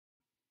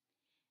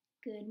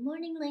Good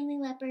morning, Langley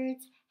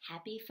Leopards.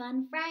 Happy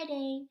Fun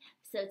Friday.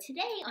 So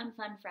today on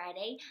Fun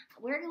Friday,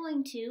 we're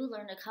going to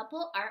learn a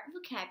couple art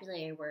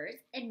vocabulary words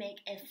and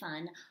make a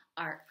fun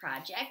art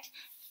project.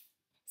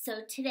 So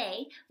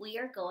today we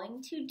are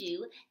going to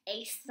do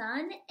a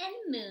sun and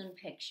moon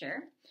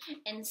picture.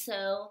 And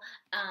so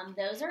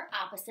those are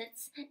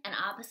opposites, and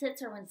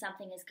opposites are when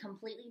something is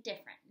completely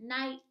different.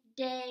 Night,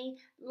 day,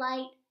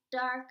 light,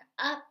 dark,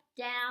 up,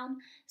 down.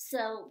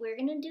 So we're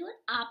going to do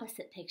an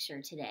opposite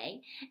picture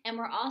today, and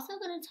we're also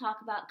going to talk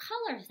about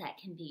colors that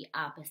can be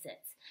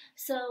opposites.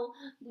 So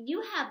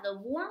you have the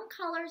warm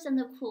colors and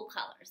the cool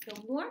colors.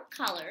 The warm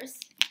colors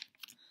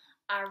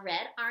are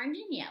red, orange,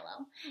 and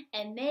yellow,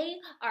 and they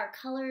are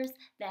colors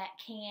that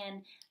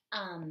can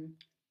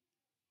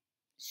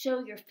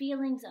show your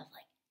feelings of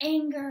like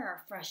anger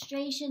or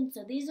frustration.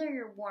 So these are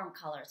your warm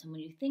colors, and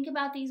when you think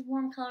about these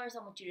warm colors,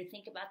 I want you to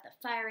think about the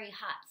fiery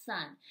hot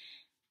sun.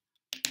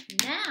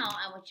 Now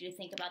I want you to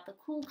think about the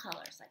cool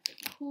colors, like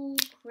the cool,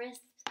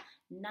 crisp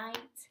night,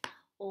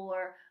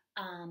 or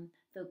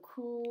the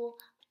cool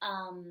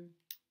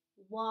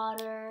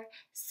water.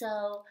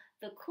 So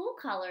the cool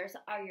colors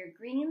are your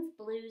greens,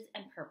 blues,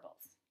 and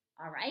purples.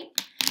 All right?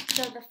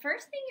 So the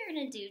first thing you're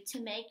going to do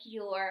to make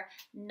your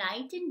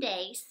night and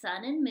day,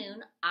 sun and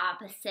moon,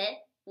 opposite,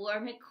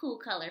 warm and cool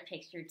color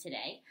picture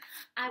today,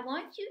 I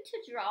want you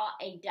to draw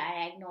a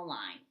diagonal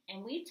line.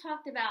 And we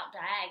talked about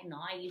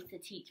diagonal. I used to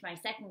teach my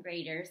second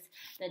graders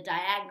the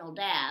diagonal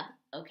dab,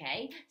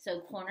 okay? So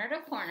corner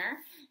to corner.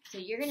 So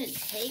you're going to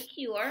take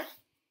your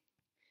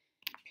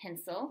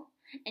pencil,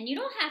 and you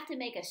don't have to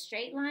make a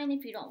straight line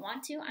if you don't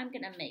want to. I'm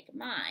going to make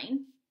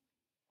mine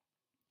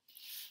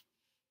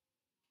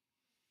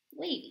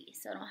wavy,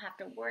 so I don't have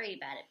to worry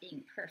about it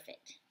being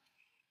perfect.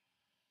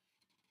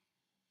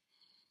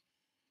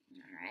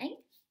 All right.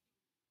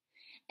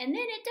 And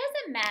then it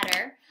doesn't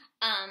matter.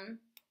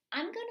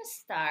 I'm going to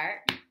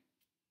start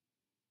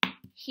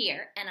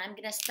here, and I'm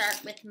going to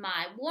start with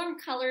my warm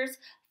colors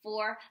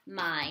for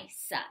my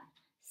sun.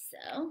 So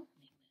let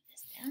me move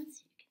this down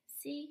so you can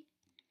see.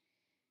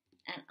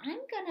 And I'm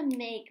going to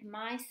make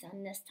my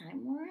sun this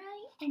time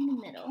right in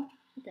the middle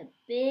with a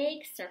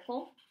big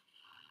circle.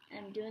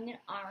 I'm doing it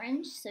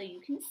orange so you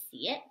can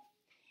see it.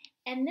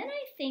 And then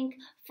I think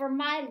for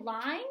my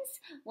lines,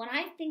 when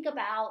I think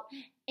about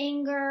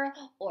anger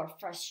or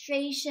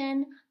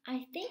frustration,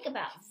 I think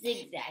about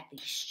zigzag, these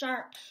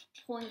sharp,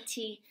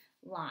 pointy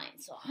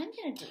lines. So I'm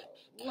going to do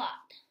a lot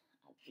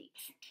of these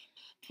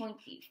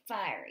pointy,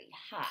 fiery,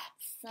 hot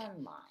sun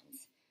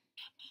lines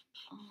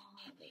all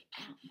the way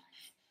out.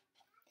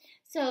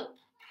 So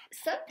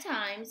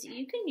sometimes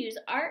you can use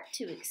art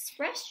to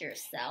express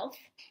yourself.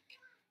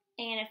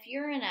 And if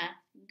you're in a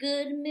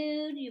good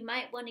mood, you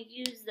might want to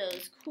use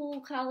those cool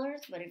colors.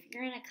 But if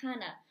you're in a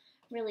kind of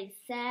really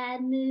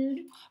sad mood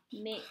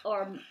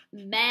or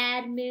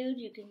mad mood,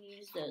 you can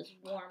use those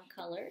warm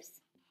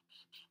colors.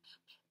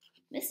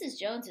 Mrs.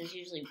 Jones is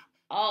usually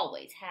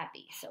always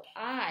happy, so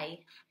I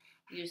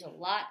use a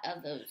lot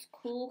of those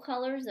cool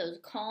colors, those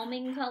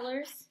calming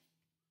colors.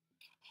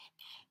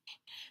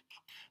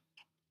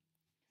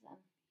 I'm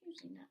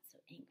usually not so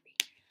angry.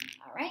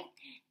 All right.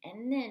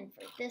 And then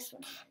for this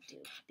one, I'm going to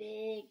do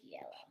big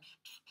yellow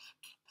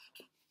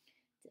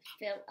to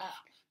fill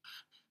up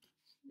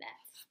that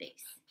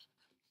space.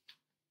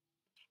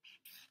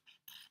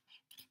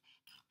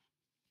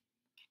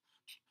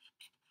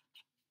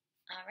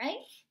 All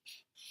right.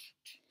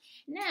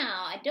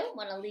 Now, I don't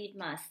want to leave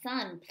my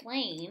sun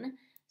plain,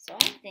 so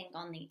I think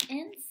on the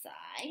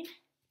inside,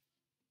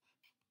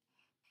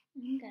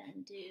 I'm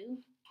going to do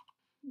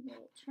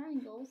little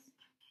triangles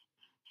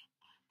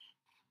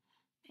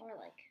or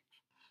like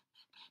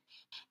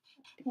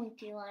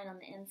pointy line on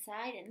the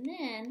inside, and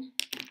then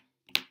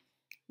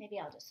maybe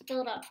I'll just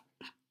fill it up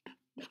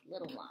with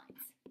little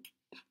lines.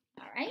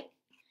 All right,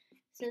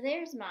 so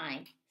there's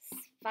my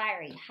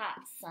fiery hot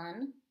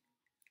sun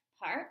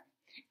part,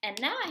 and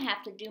now I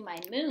have to do my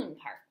moon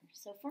part.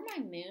 So for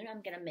my moon,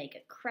 I'm going to make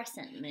a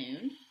crescent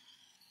moon.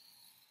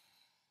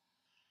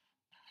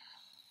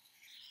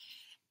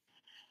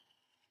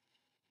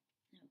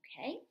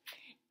 Okay.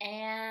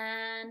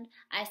 And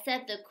I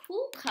said the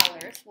cool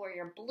colors were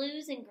your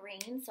blues and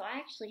greens, so I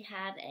actually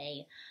have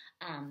a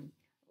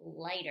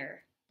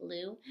lighter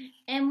blue.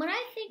 And when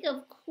I think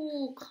of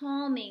cool,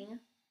 calming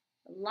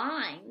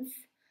lines,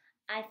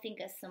 I think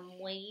of some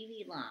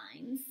wavy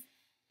lines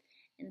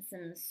and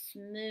some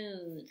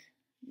smooth,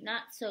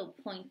 not so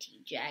pointy,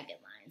 jagged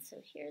lines.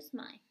 So here's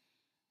my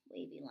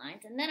wavy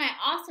lines. And then I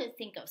also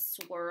think of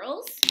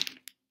swirls.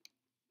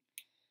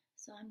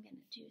 So I'm going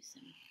to do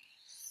some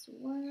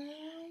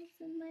swirls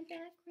in my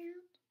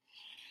background.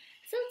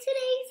 So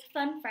today's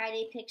Fun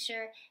Friday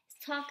picture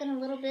is talking a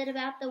little bit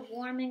about the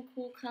warm and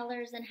cool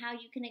colors and how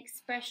you can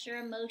express your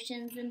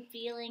emotions and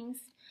feelings.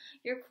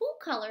 Your cool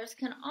colors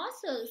can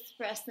also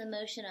express the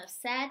emotion of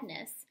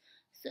sadness.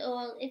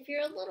 So if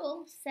you're a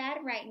little sad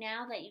right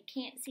now that you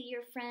can't see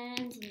your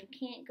friends and you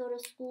can't go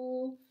to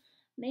school,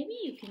 maybe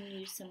you can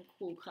use some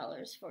cool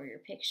colors for your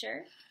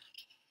picture.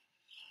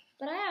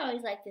 But I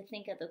always like to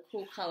think of the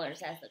cool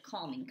colors as the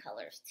calming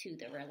colors too,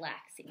 the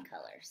relaxing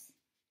colors.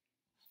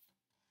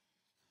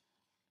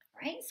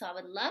 All right, so I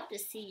would love to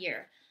see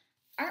your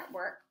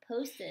artwork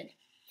posted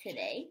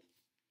today.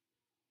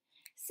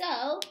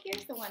 So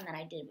here's the one that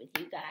I did with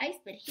you guys,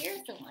 but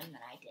here's the one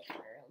that I did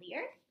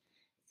earlier.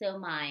 So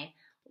my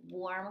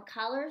warm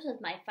colors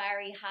with my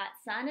fiery hot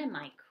sun and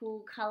my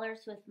cool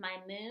colors with my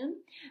moon.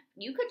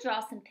 You could draw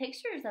some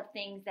pictures of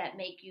things that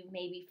make you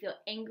maybe feel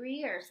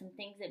angry or some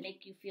things that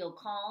make you feel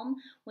calm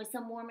with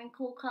some warm and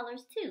cool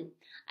colors too.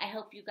 I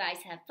hope you guys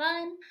have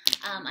fun.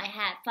 I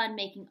had fun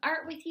making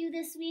art with you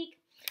this week.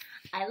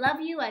 I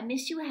love you. I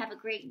miss you. Have a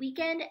great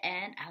weekend,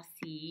 and I'll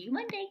see you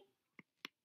Monday.